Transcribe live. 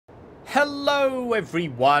Hello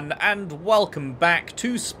everyone and welcome back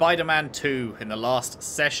to Spider-Man 2. In the last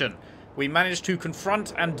session, we managed to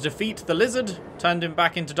confront and defeat the lizard, turned him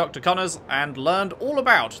back into Dr. Connors, and learned all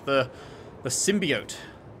about the symbiote,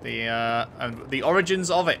 the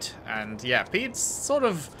origins of it. And yeah, Pete's sort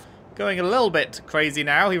of going a little bit crazy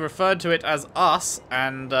now. He referred to it as us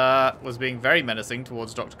and was being very menacing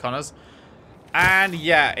towards Dr. Connors. And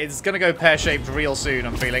yeah, it's gonna go pear-shaped real soon,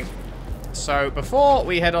 I'm feeling. So before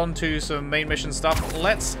we head on to some main mission stuff,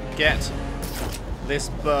 let's get this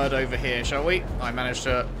bird over here, shall we? I managed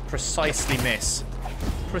to precisely miss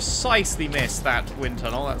that wind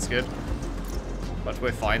tunnel. That's good. But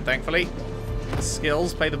we're fine, thankfully.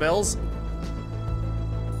 Skills pay the bills.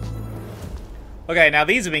 Okay, now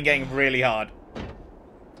these have been getting really hard.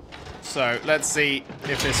 So let's see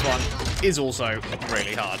if this one is also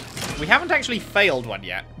really hard. We haven't actually failed one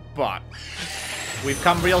yet, but we've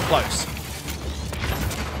come real close.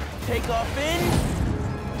 Take off in.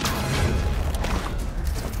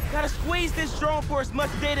 Gotta squeeze this drone for as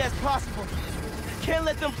much data as possible. Can't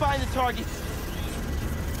let them find the targets.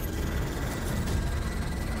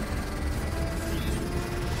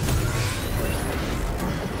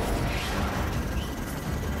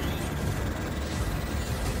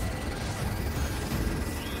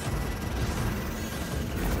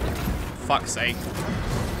 Fuck's sake.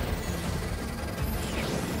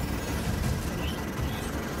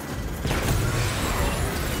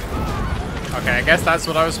 Okay, I guess that's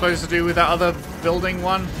what I was supposed to do with that other building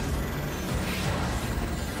one.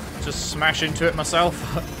 Just smash into it myself.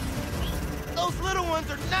 Those little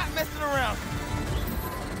ones are not messing around.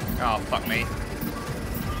 Oh, fuck me.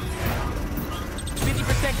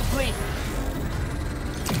 50% complete.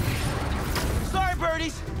 Sorry,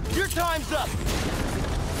 birdies. Your time's up.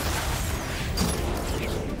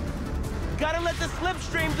 Gotta let the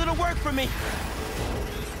slipstream do the work for me.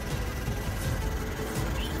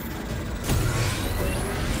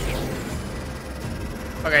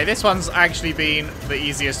 Okay, this one's actually been the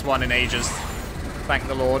easiest one in ages. Thank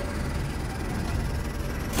the Lord.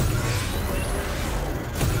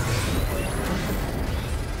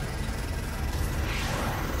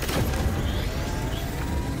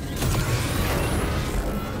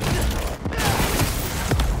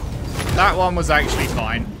 That one was actually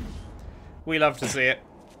fine. We love to see it.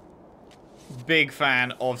 Big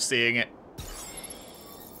fan of seeing it.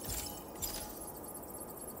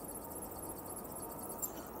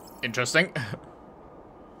 Interesting.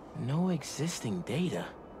 No existing data.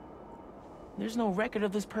 There's no record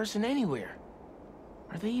of this person anywhere.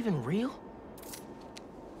 Are they even real?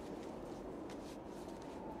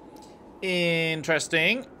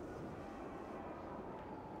 Interesting.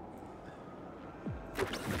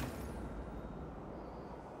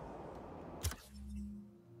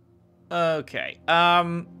 Okay.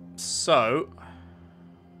 So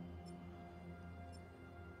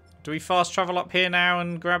do we fast travel up here now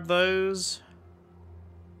and grab those?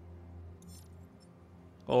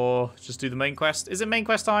 Or just do the main quest? Is it main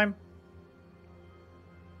quest time?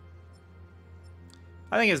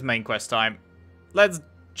 I think it's main quest time. Let's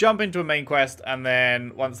jump into a main quest, and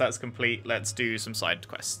then once that's complete, let's do some side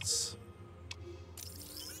quests.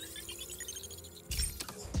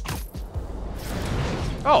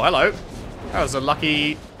 Oh, hello. That was a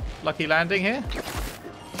lucky landing here.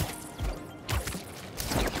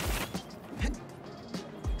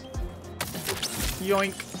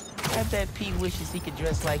 Yoink. I bet Pete wishes he could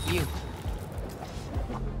dress like you.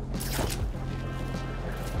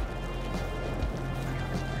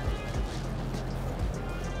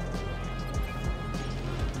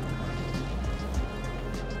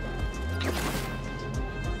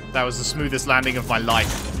 That was the smoothest landing of my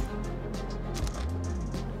life.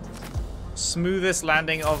 Smoothest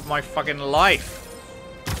landing of my fucking life.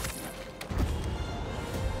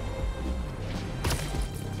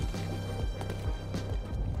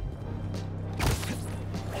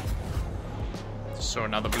 Saw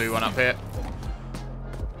another blue one up here.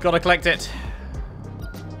 Gotta collect it.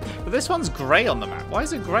 But this one's grey on the map. Why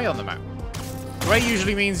is it grey on the map? Grey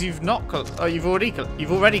usually means you've not. You've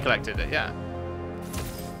already collected it. Yeah.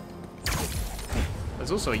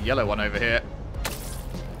 There's also a yellow one over here.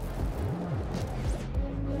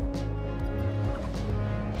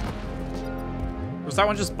 Was that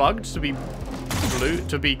one just bugged to be blue,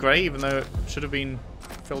 to be grey, even though it should have been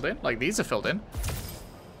filled in? Like these are filled in.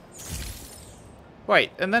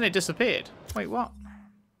 Wait, and then it disappeared. Wait, what?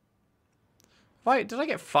 Wait, did I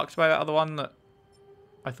get fucked by that other one that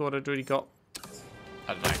I thought I'd already got?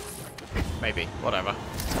 I don't know. Maybe. Whatever.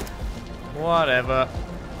 Whatever.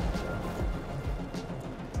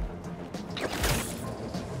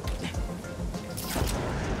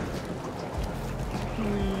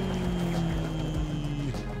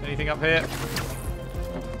 anything up here?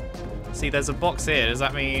 See, there's a box here. Does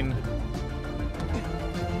that mean...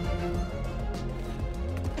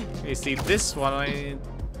 You see this one,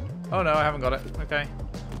 Oh no, I haven't got it. Okay.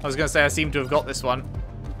 I was going to say I seem to have got this one.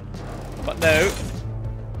 But no.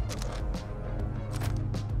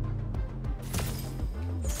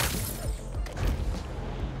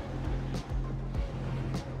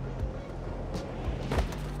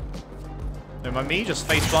 Don't mind me, just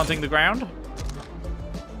face planting the ground.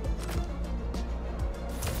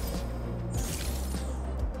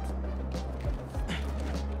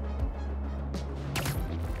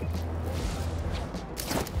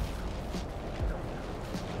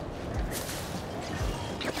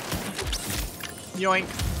 Yoink.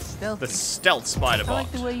 The stealth spider bot. I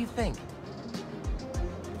like the way you think.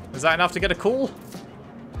 Is that enough to get a call?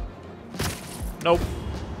 Nope.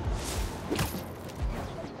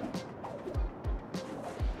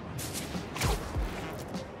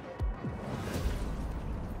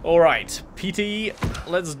 Alright, PT,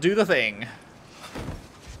 let's do the thing.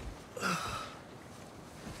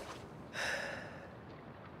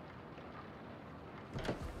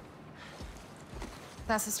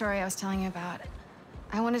 That's the story I was telling you about.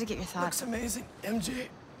 I wanted to get your thoughts. Looks amazing, MJ.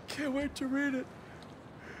 Can't wait to read it.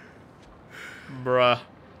 Bruh.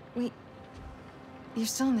 Wait, you're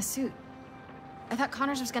still in the suit. I thought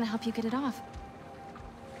Connors was gonna help you get it off.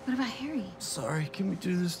 What about Harry? Sorry, can we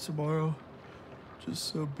do this tomorrow?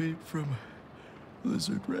 Just so beat from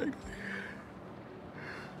Lizard Wrangling.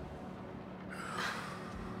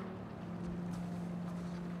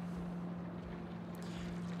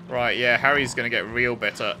 Right, yeah, Harry's gonna get real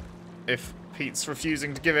bitter if Pete's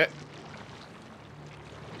refusing to give it.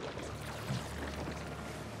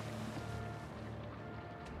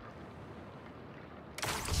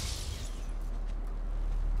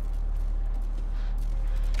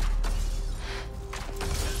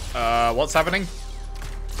 What's happening?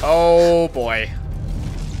 Oh boy.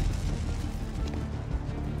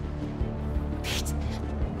 Pete.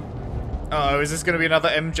 Uh-oh, is this gonna be another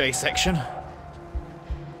MJ section?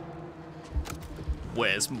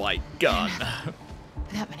 Where's my gun?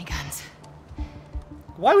 That many guns.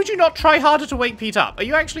 Why would you not try harder to wake Pete up? Are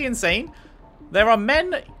you actually insane? There are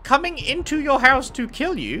men coming into your house to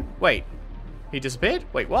kill you. Wait, he disappeared?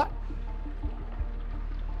 Wait, what?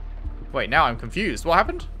 Wait, now I'm confused. What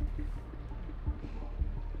happened?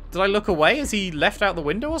 Did I look away as he left out the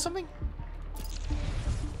window or something?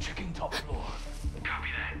 Checking top floor. Copy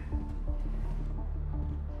that.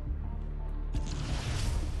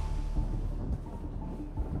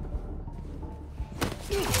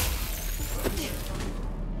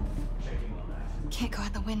 Can't go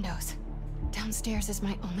out the windows. Downstairs is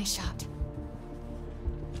my only shot.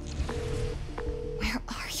 Where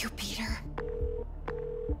are you, Peter?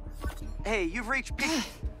 Hey, you've reached Pete.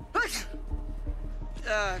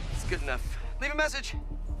 It's good enough. Leave a message.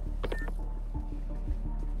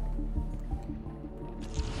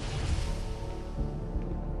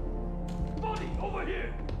 Buddy, over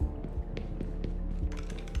here.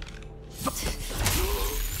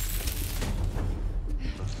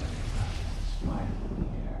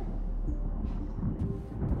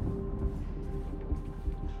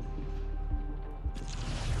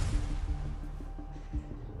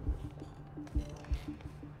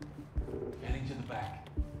 Heading to the back.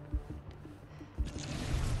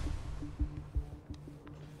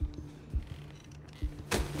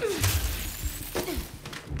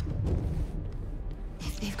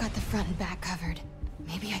 If they've got the front and back covered,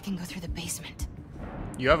 maybe I can go through the basement.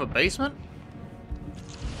 You have a basement?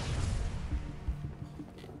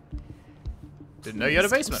 Didn't know you had a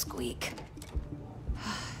basement. Squeak.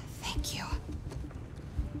 Thank you.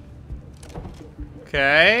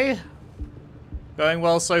 Okay. Going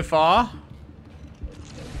well so far.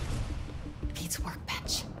 Pete's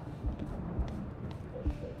workbench.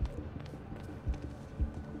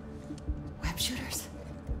 Web shooters.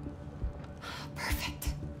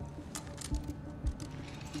 Perfect.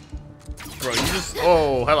 Bro, you just...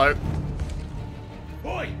 Oh, hello.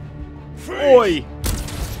 Oi! Oi!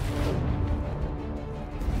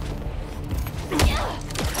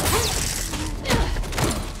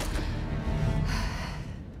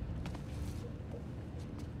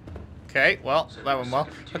 Okay, well, that went well.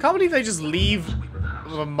 I can't believe they just leave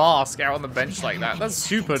the mask out on the bench like that. That's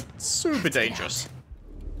super, super dangerous.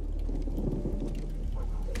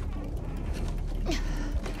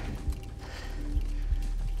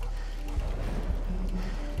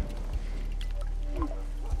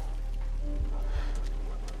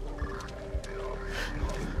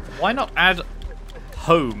 Why not add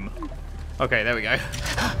home? Okay, there we go.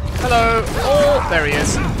 Hello. Oh, there he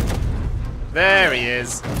is. There he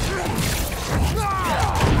is.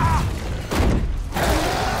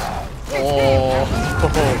 Oh.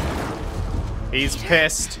 He's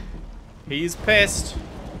pissed. He's pissed.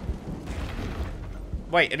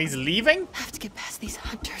 Wait, and he's leaving? I have to get past these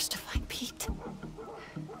hunters to find Pete.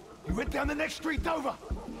 You went down the next street over.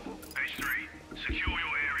 H3, secure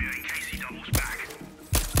your area in case he doubles back.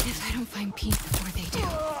 If I don't find Pete before they do.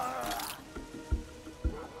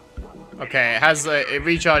 Okay, it has it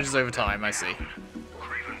recharges over time, I see.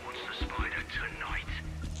 Kraven wants the spider tonight.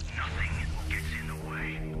 Nothing gets in the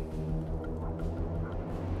way.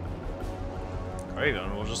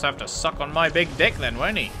 Kraven will just have to suck on my big dick then,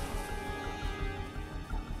 won't he?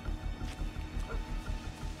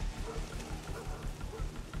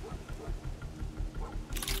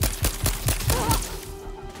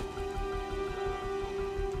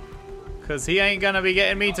 Because he ain't gonna be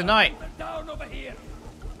getting me tonight. Down over here.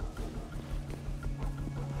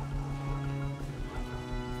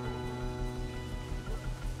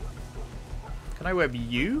 Can I web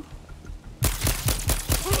you?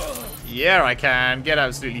 Yeah, I can. Get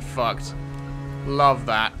absolutely fucked. Love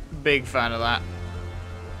that. Big fan of that.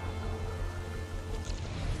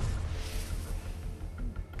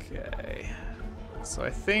 Okay. So I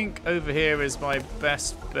think over here is my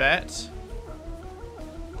best bet.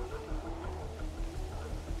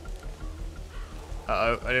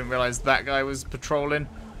 Uh-oh, I didn't realize that guy was patrolling.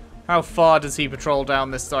 How far does he patrol down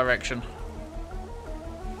this direction?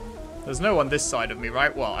 There's no one this side of me,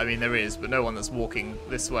 right? Well, I mean there is, but no one that's walking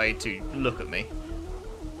this way to look at me.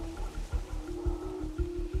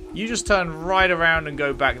 You just turn right around and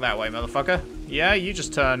go back that way, motherfucker. Yeah, you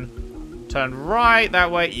just turn right that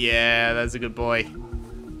way. Yeah, there's a good boy.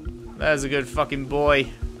 There's a good fucking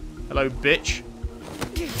boy. Hello, bitch.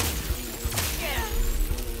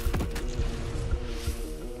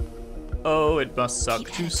 Oh, it must suck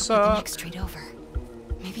to The suck. next street over.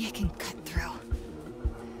 Maybe I can cut through.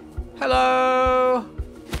 Hello.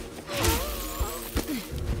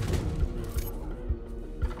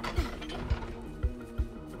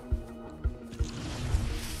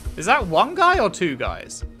 Is that one guy or two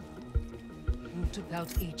guys? Who took out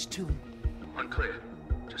H2? Unclear.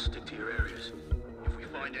 Just stick to your areas. If we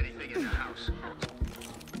find anything in the house,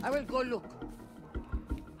 I will go look.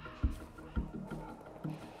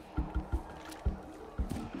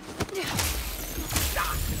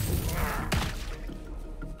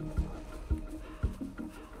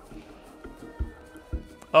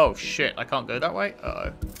 Oh shit, I can't go that way?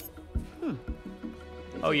 Uh-oh.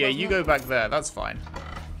 Oh yeah, you go back there, that's fine.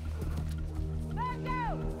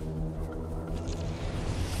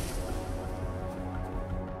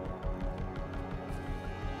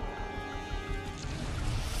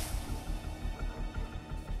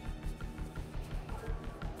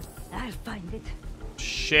 I'll find it.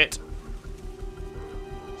 Shit.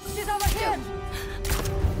 She's over here.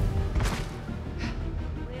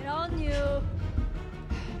 We're on you.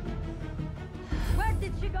 Where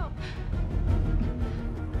did she go?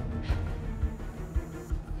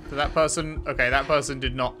 Did that person... Okay, that person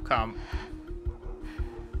did not come.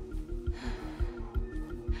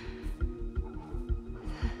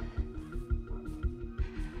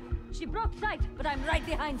 She broke sight, but I'm right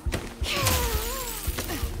behind.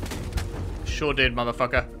 Sure did,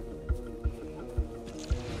 motherfucker.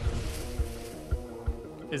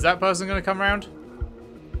 Is that person gonna come around?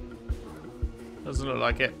 Doesn't look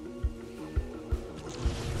like it.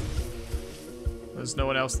 There's no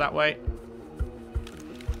one else that way.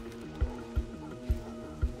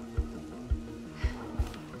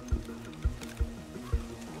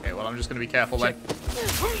 Okay, well I'm just gonna be careful then.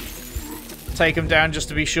 Take him down just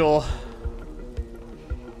to be sure.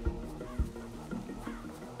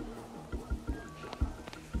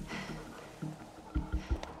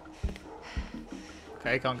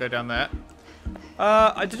 Okay, can't go down there.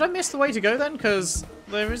 Did I miss the way to go then? Because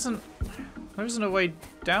there isn't a way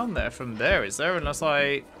down there from there, is there? Unless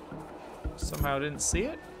I somehow didn't see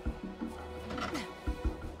it.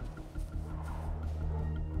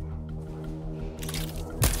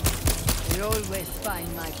 You always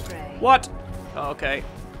find my prey. What? Oh, okay.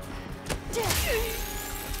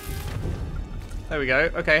 There we go.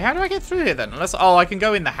 Okay, how do I get through here then? Unless, oh, I can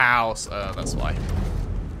go in the house. That's why.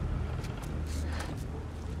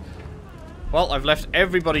 Well, I've left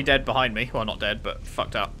everybody dead behind me. Well, not dead, but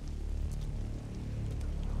fucked up.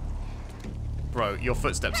 Bro, your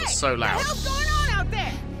footsteps are so loud. What the hell's going on out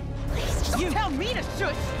there? Please, don't tell me to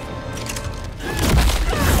shush.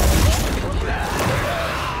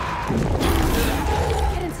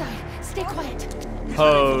 Get inside. Stay quiet.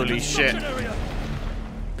 Holy shit.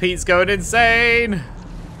 Pete's going insane.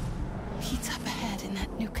 Pete's up ahead in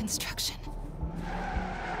that new construction.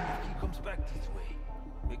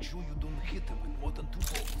 Make sure you don't hit him with more than 2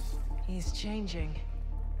 bolts. He's changing.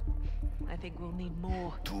 I think we'll need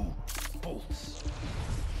more. 2 bolts.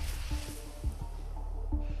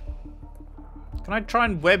 Can I try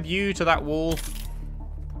and web you to that wall?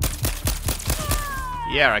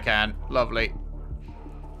 Yeah, I can. Lovely.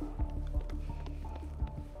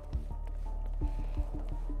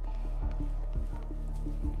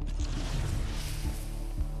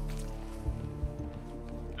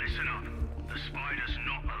 Listen up. The spider's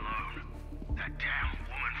not alone. That damn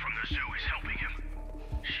woman from the zoo is helping him.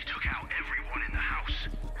 She took out everyone in the house.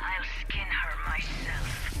 I'll skin her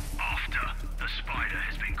myself. After the spider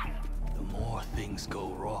has been caught. The more things go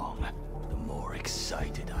wrong, the more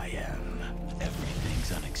excited I am.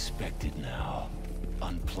 Everything's unexpected now.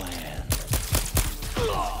 Unplanned.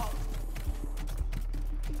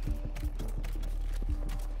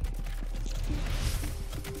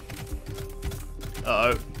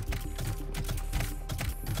 Uh-oh.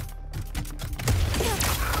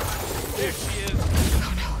 There she is.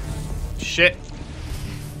 Shit.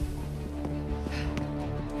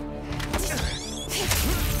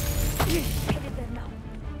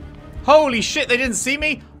 Holy shit, they didn't see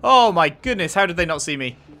me? Oh my goodness, how did they not see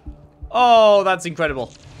me? Oh, that's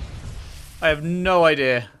incredible. I have no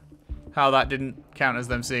idea how that didn't count as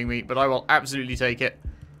them seeing me, but I will absolutely take it.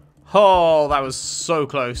 Oh, that was so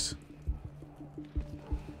close.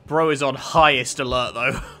 Bro is on highest alert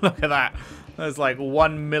though. Look at that. That's like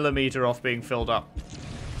 1 millimeter off being filled up.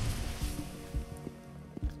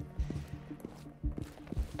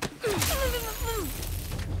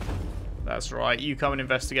 That's right, you come and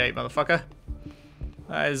investigate, motherfucker.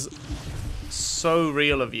 That is so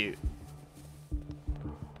real of you.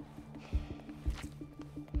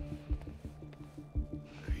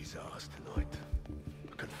 He's ours tonight.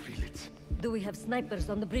 I can feel it. Do we have snipers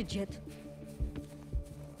on the bridge yet?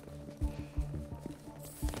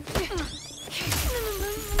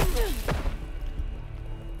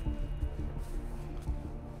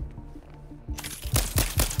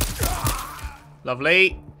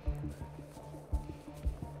 Lovely.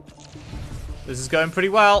 This is going pretty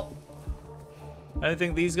well. I don't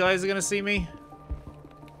think these guys are going to see me.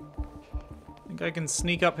 I think I can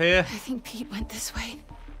sneak up here. I think Pete went this way.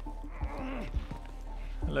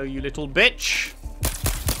 Hello, you little bitch.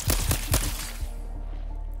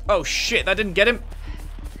 Oh shit, that didn't get him.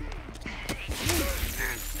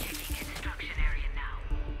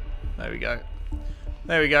 There we go.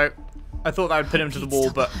 There we go. I thought that would pin him to the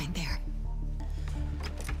wall, but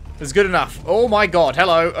it's good enough. Oh my god,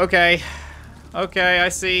 hello. Okay. Okay, I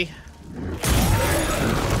see.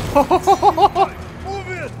 Move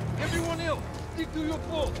in! Everyone else, stick to your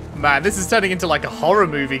post. Man, this is turning into like a horror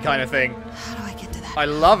movie kind of thing. How do I get to that? I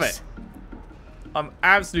love it. I'm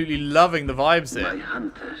absolutely loving the vibes My here.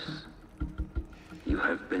 hunters, you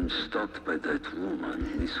have been stalked by that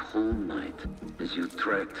woman this whole night as you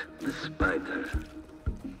tracked the spider.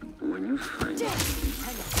 When you find her,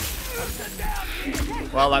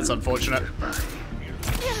 Well, that's unfortunate.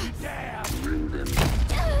 bring them.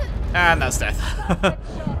 And that's death.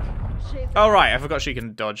 Oh, right, I forgot she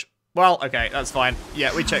can dodge. Well, okay, that's fine.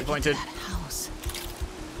 Yeah, we checkpointed. House.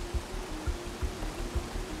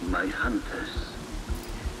 My hunters,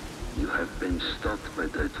 you have been stalked by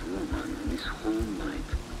that woman this whole night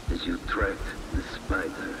as you tracked the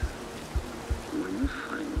spider. When you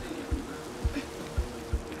find him,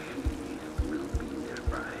 he will be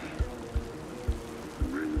nearby.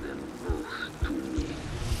 Bring them both to me.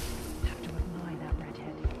 Have to admire that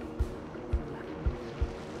redhead.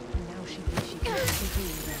 And now she thinks she can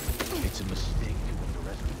control them. It's a mistake to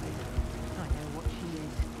underestimate her. I know what she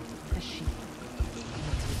is. A sheep.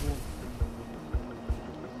 Not a wolf.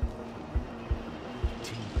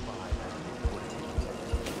 Team 5 has been reported.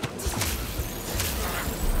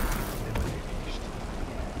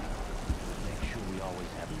 Make sure we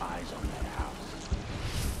always have eyes on that house.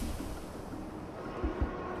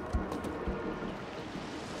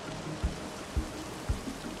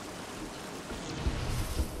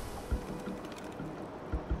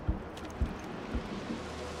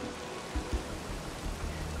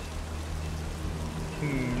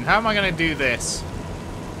 How am I going to do this?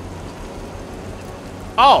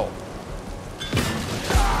 Oh!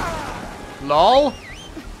 LOL!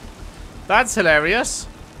 That's hilarious.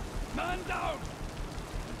 Man down!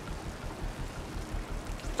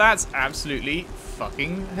 That's absolutely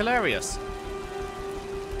fucking hilarious.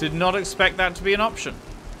 Did not expect that to be an option.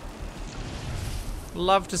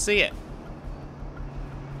 Love to see it.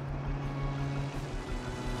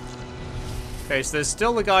 Okay, so there's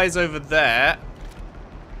still the guys over there.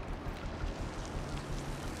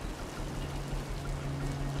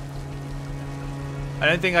 I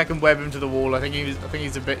don't think I can web him to the wall. I think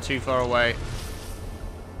he's a bit too far away.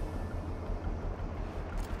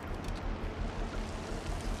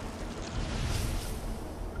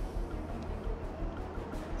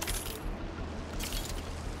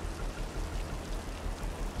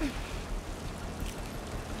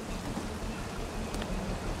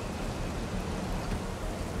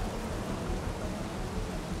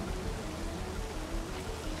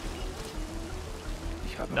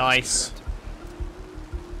 Nice.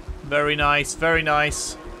 Very nice, very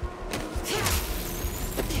nice.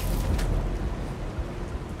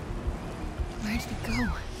 Where did it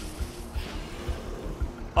go?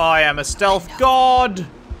 I am a stealth god!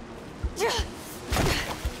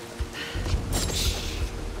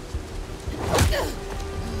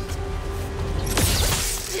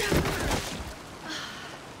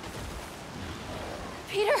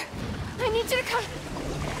 Peter, I need you to come.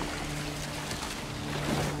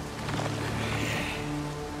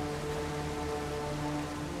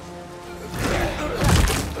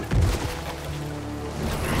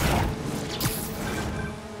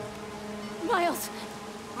 Miles,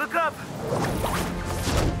 Look up!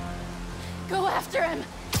 go after him.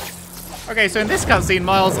 Okay, so in this cutscene,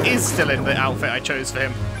 Miles is still in the outfit I chose for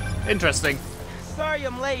him. Interesting, Sorry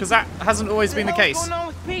I'm late. because that hasn't always been the case. What's going on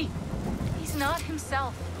with Pete? He's not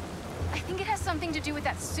himself. I think it has something to do with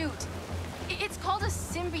that suit. It's called a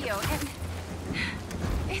symbiote, and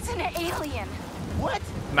it's an alien. What?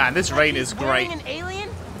 Man, this rain is He's great. wearing an alien?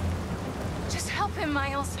 Just help him,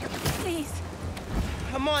 Miles. Please.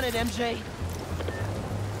 I'm on it, MJ.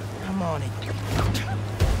 I'm on it.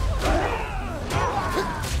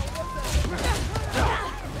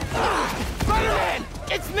 Spider-Man!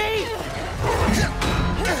 It's me!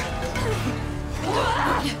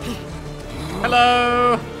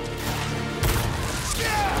 Hello!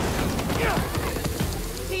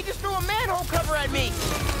 He just threw a manhole cover at me!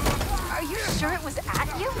 Are you sure it was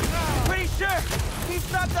at you? Pretty sure! He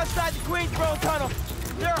stopped outside the Queensboro tunnel.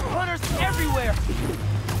 There are hunters everywhere!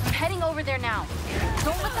 I'm heading over there now.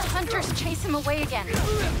 Don't let the hunters chase him away again.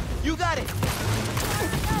 You got it!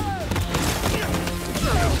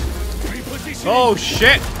 Oh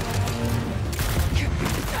shit!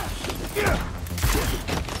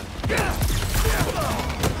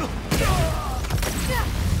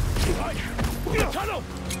 Tunnel!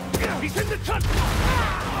 He's in the tunnel!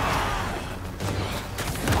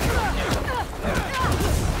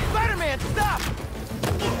 Spider-Man, stop!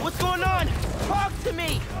 What's going on? Talk to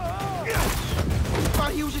me! I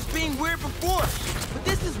thought he was just being weird before, but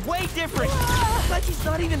this is way different. It's like he's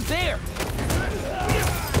not even there.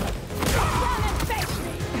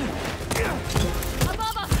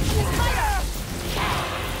 Above us! Spider!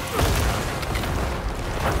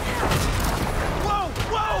 Whoa!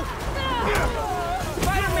 Whoa!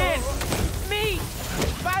 Spider-Man! Me!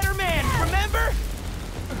 Spider-Man! Remember?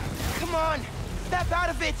 Come on! Snap out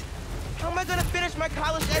of it! How am I gonna finish my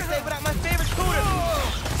college essay without my favorite tutor?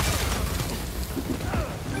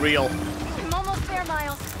 Real. I'm almost there,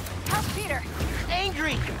 Miles. How's Peter?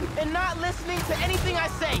 Angry and not listening to anything I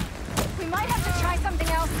say. We might have to try something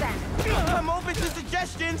else then. I'm open to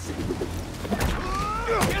suggestions.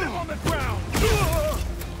 Get him on the ground!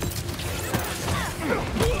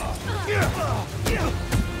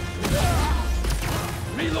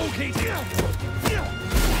 Relocate!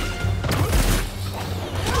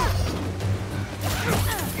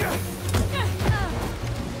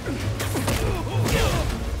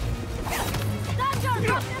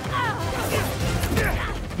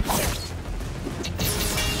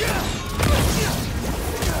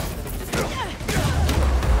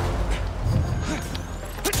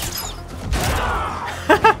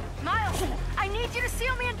 Miles, I need you to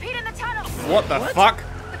seal me and Pete in the tunnel. What the fuck?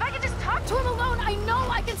 If I can just talk to him alone, I know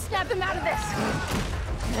I can snap him out of this.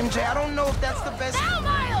 MJ, I don't know if that's the best. Now,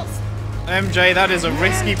 Miles! MJ, that is a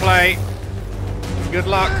risky play. Good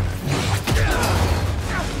luck.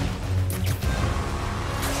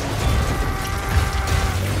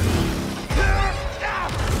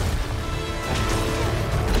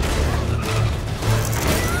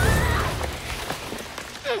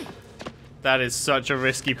 That is such a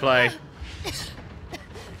risky play.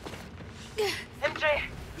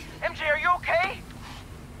 MJ, are you okay?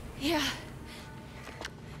 Yeah.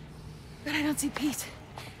 But I don't see Pete.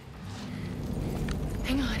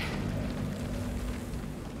 Hang on.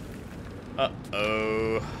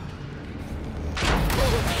 Uh-oh.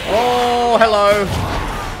 Oh, hello.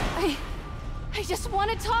 I just want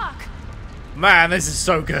to talk. Man, this is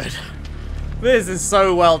so good. This is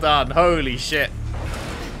so well done. Holy shit.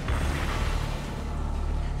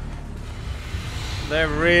 They're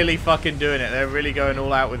really fucking doing it. They're really going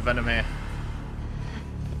all out with Venom here.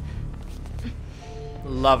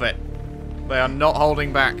 Love it. They are not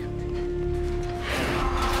holding back. I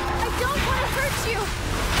don't want to hurt you.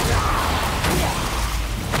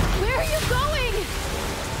 Where are you going?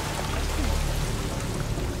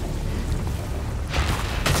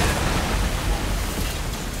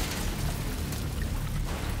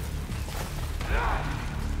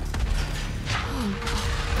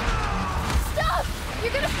 Stop!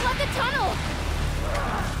 You're gonna flood the tunnel!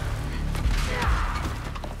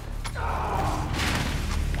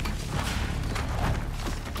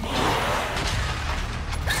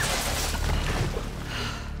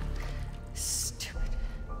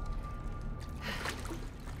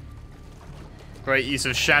 Great use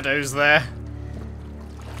of shadows there.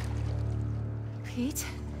 Pete?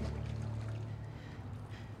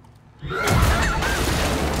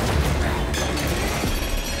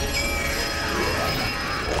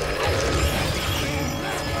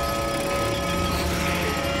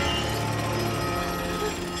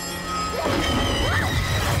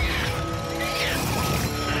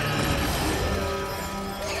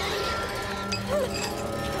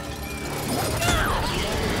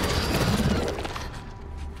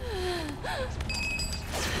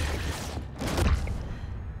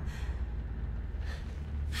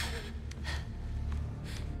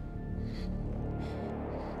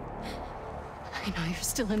 I know you're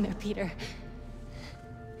still in there, Peter.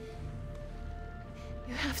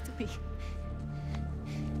 You have to be.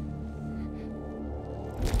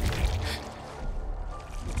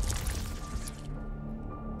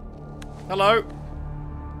 Hello.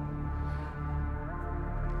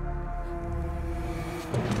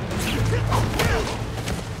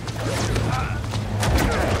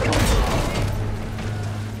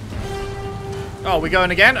 Oh, we going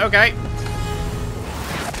again? Okay.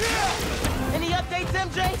 Any updates,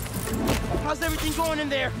 MJ? How's everything going in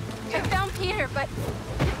there? I found Peter, but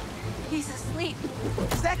he's asleep.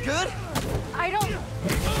 Is that good?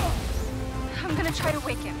 I'm gonna try to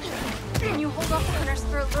wake him. Can you hold off the hunters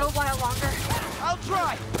for a little while longer? I'll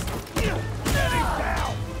try.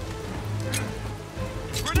 Down!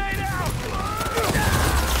 Grenade out!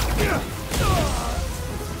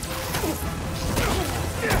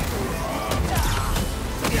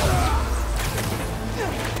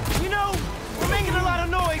 You know, we're making a lot of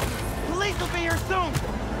noise. Police will be here soon.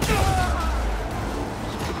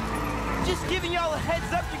 Just giving y'all a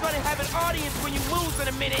heads up, you're gonna have an audience when you lose in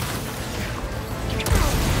a minute.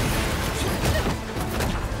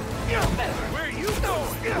 Where are you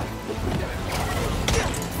going?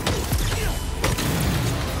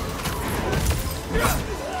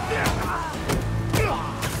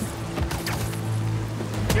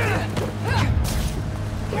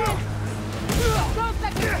 Don't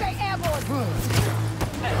let me stay airborne!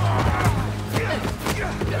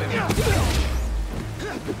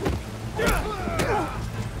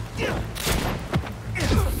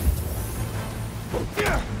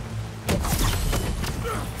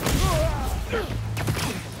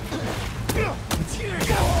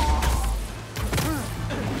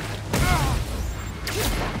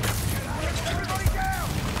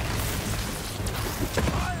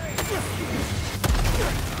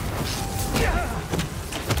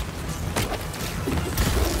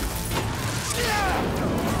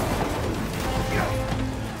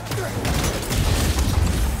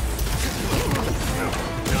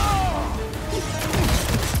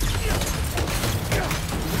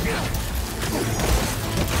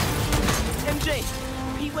 MJ,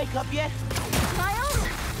 Pete wake up yet? Miles?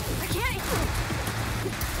 I can't...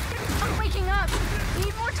 I'm waking up.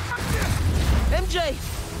 Need more time. MJ!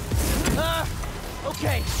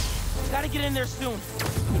 Okay. Gotta get in there soon.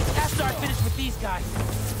 After I finish with these guys.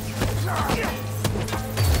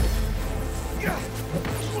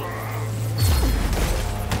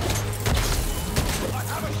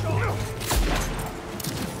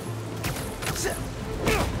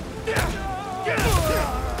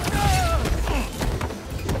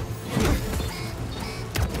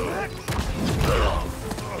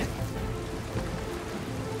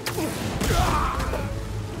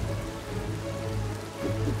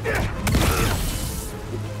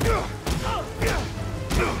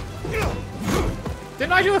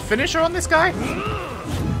 Didn't I do a finisher on this guy?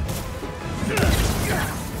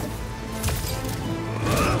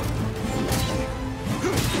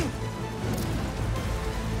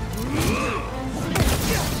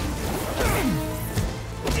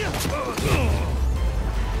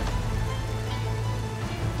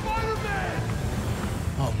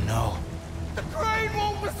 Oh no. The crane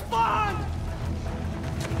won't respond!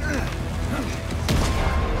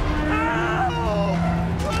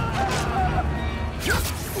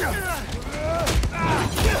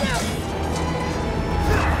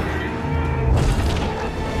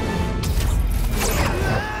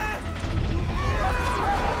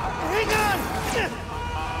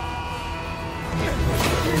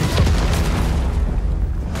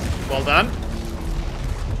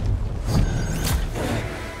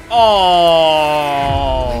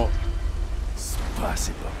 Oh! It's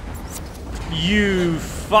possible. You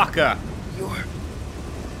fucker. You're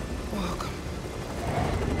welcome.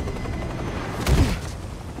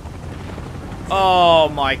 Oh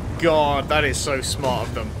my god, that is so smart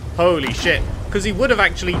of them. Holy shit. Because he would have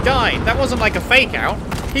actually died. That wasn't like a fake out.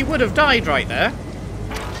 He would have died right there.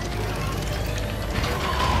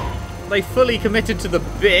 They fully committed to the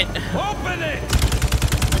bit. Open it!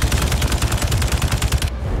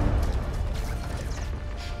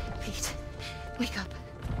 Pete, wake up.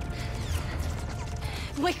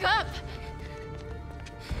 Wake up!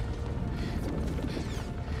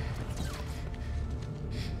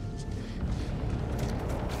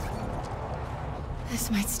 This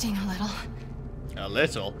might sting a little. A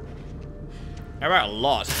little? How about a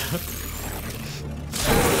lot?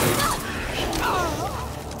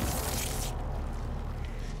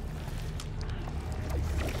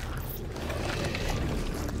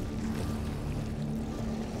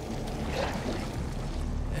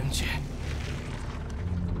 MJ.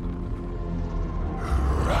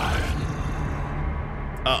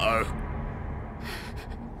 Uh-oh.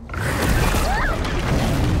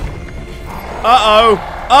 Uh-oh!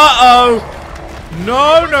 Uh-oh!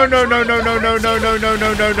 No, no, no, no, no, no, no, no, no, no,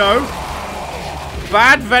 no, no, no.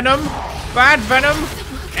 Bad Venom. Bad Venom.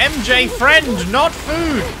 MJ friend, not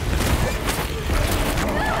food.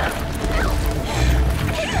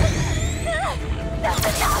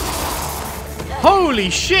 Holy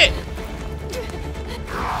shit!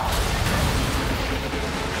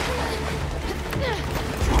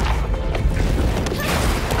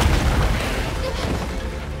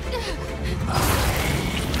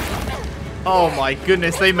 Oh my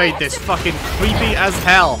goodness, they made this fucking creepy as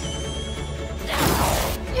hell.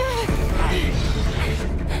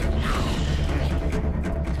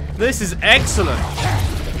 This is excellent.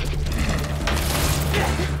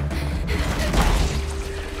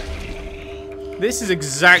 This is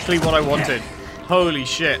exactly what I wanted. Holy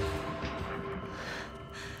shit.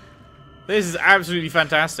 This is absolutely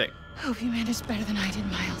fantastic. Hope you managed better than I did,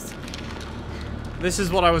 Miles. This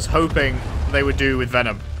is what I was hoping they would do with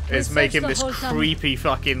Venom. Is We make searched him the this whole town. creepy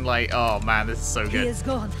fucking like, oh man, this is so He good. is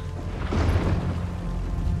gone.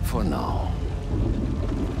 For now.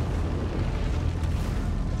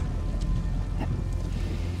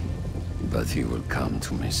 But he will come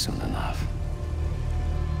to me soon enough.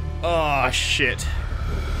 Oh shit.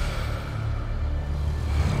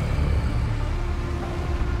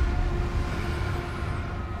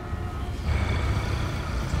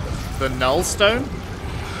 The Nullstone?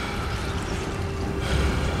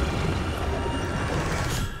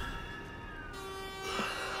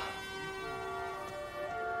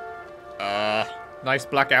 Nice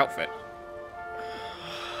black outfit.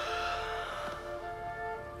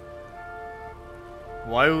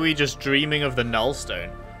 Why were we just dreaming of the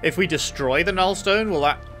Nullstone? If we destroy the Nullstone, will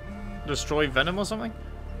that destroy Venom or something?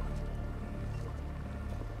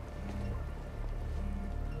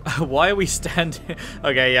 Why are we standing?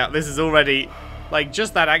 Okay, yeah, this is already, like,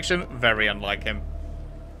 just that action, very unlike him.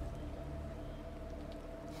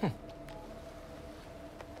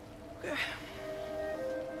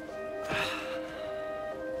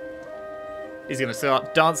 He's gonna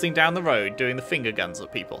start dancing down the road, doing the finger guns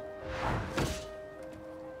at people.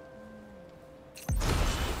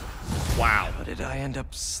 Wow. How did I end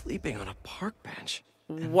up sleeping on a park bench?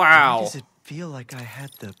 And Wow. why does it feel like I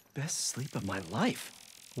had the best sleep of my life?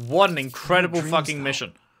 What an incredible dreams, fucking though.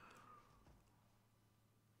 mission.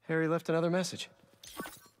 Harry left another message.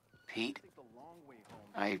 Pete,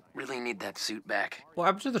 I really need that suit back. What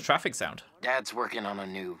happened to the traffic sound? Dad's working on a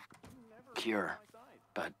new cure,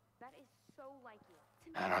 but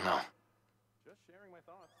I don't know.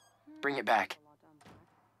 Bring it back.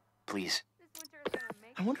 Please.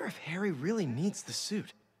 I wonder if Harry really needs the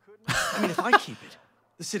suit. I mean, if I keep it,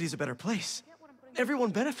 the city's a better place.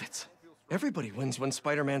 Everyone benefits. Everybody wins when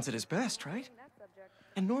Spider-Man's at his best, right?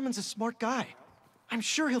 And Norman's a smart guy. I'm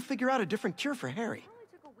sure he'll figure out a different cure for Harry.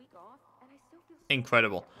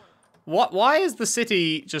 Incredible. What? Why has the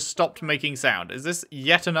city just stopped making sound? Is this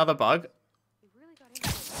yet another bug?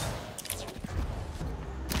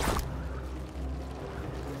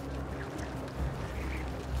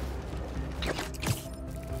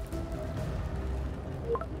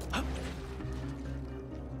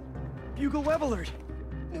 Bugle Web Alert!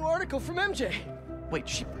 New article from MJ! Wait,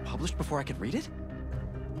 she published before I could read it?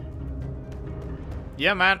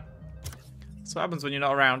 Yeah, man. That's what happens when you're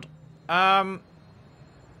not around. Oh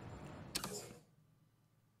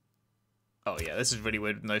yeah, this is really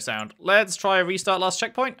weird with no sound. Let's try a restart last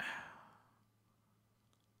checkpoint.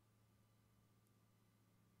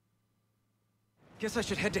 Guess I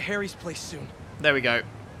should head to Harry's place soon. There we go.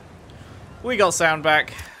 We got sound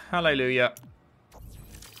back. Hallelujah.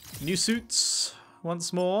 New suits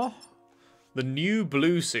once more. The new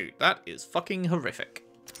blue suit. That is fucking horrific.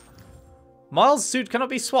 Miles' suit cannot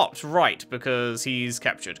be swapped. Right, because he's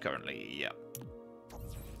captured currently. Yeah.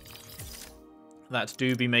 That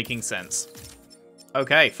do be making sense.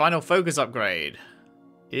 Okay, final focus upgrade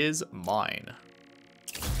is mine.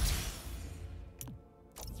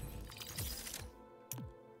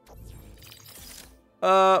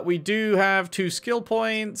 We do have 2 skill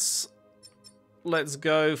points. Let's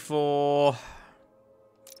go for...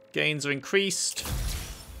 Gains are increased.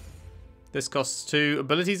 This costs 2.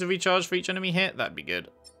 Abilities are recharged for each enemy hit. That'd be good.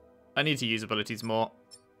 I need to use abilities more.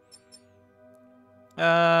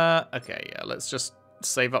 Okay, yeah, let's just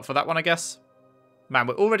save up for that one, I guess. Man,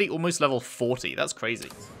 we're already almost level 40. That's crazy.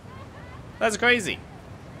 That's crazy.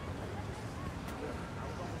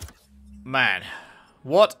 Man,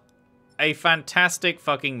 what a fantastic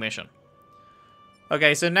fucking mission.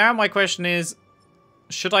 Okay, so now my question is,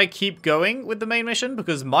 should I keep going with the main mission?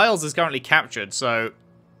 Because Miles is currently captured, so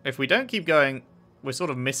if we don't keep going, we're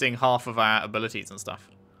sort of missing half of our abilities and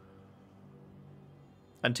stuff.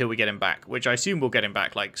 Until we get him back, which I assume we'll get him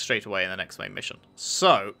back, like, straight away in the next main mission.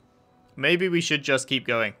 So, maybe we should just keep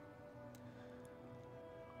going.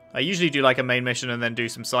 I usually do, like, a main mission and then do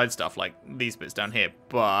some side stuff, like these bits down here.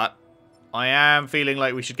 But I am feeling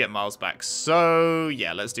like we should get Miles back. So,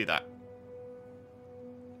 yeah, let's do that.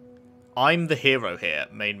 I'm the hero here,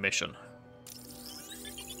 main mission.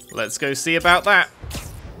 Let's go see about that.